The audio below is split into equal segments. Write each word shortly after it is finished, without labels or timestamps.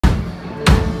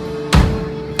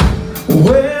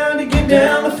Well, you get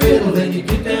down the fiddle, then you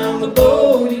get down the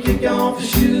bow, you kick off your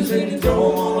shoes, then you throw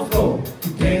them on the floor.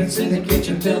 You dance in the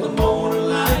kitchen till the morning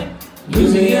light,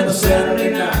 Louisiana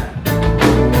Saturday night.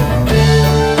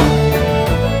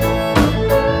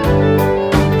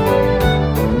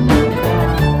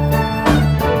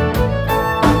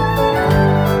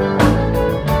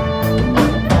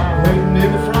 Waiting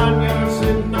in the front yard,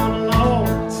 sitting on the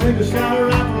lawn, single shot of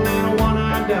rifle and a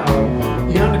one-eyed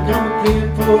dog. Yonder come a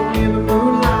kid for in the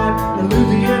moonlight, a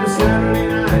Louisiana Saturday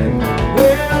night.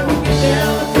 Well, you get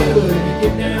down the fiddle and you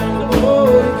get down the bow,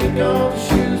 you kick off your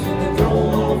shoes and you throw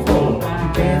them on the floor. You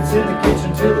dance in the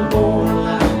kitchen till the morning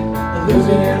light, a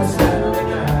Louisiana Saturday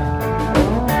night.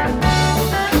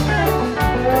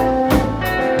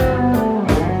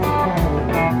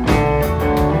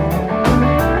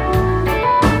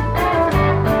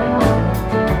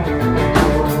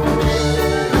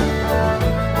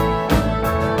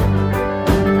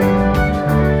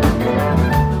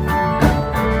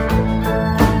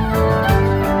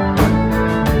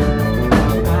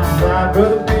 My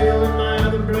brother Bill and my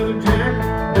other brother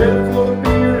Jack, they're full of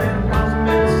beer and a possum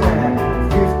in a sack.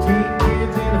 15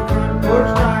 kids in the front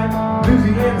porch light,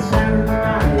 Louisiana Saturday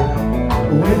night.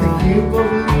 When the kid goes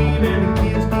to leave and the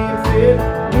kids get fed,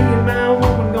 me and my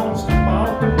woman gonna slip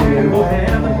off the bed. We'll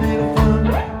have a little fun,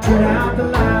 turn out the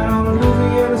light on a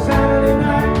Louisiana Saturday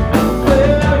night.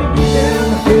 Well, you get down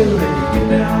the fiddle and you get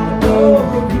down the bow,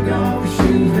 you kick off your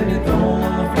shoes and you throw them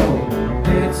on the floor.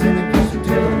 Dance in the kitchen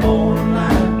till the morning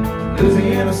light,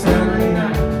 Louisiana Saturday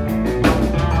night.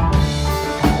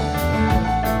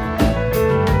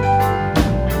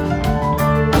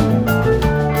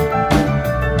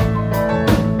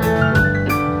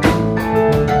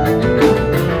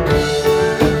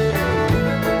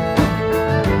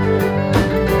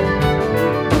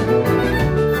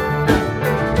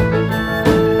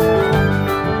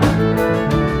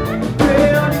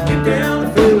 Well, you get down the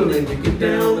fiddle and you get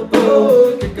down the bow,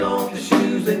 you kick off your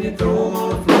shoes and you throw them on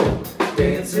the floor.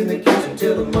 Dance in the kitchen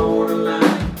till the morning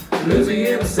light,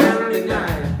 Louisiana Saturday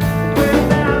night. Well,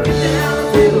 now get down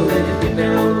the fiddle and you get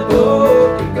down the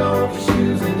bow, kick off your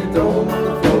shoes and you throw them on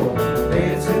the floor.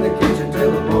 Dance in the kitchen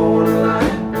till the morning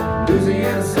light,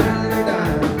 Louisiana Saturday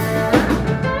night.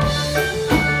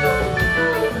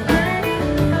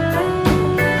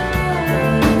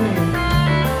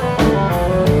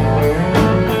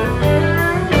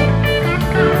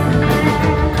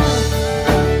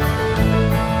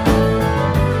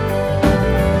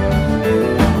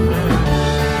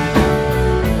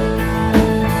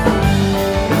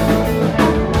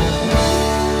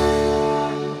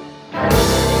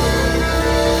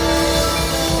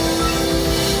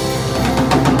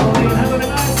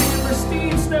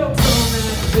 Stokes on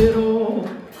that fiddle.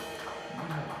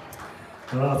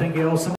 Well, I think you all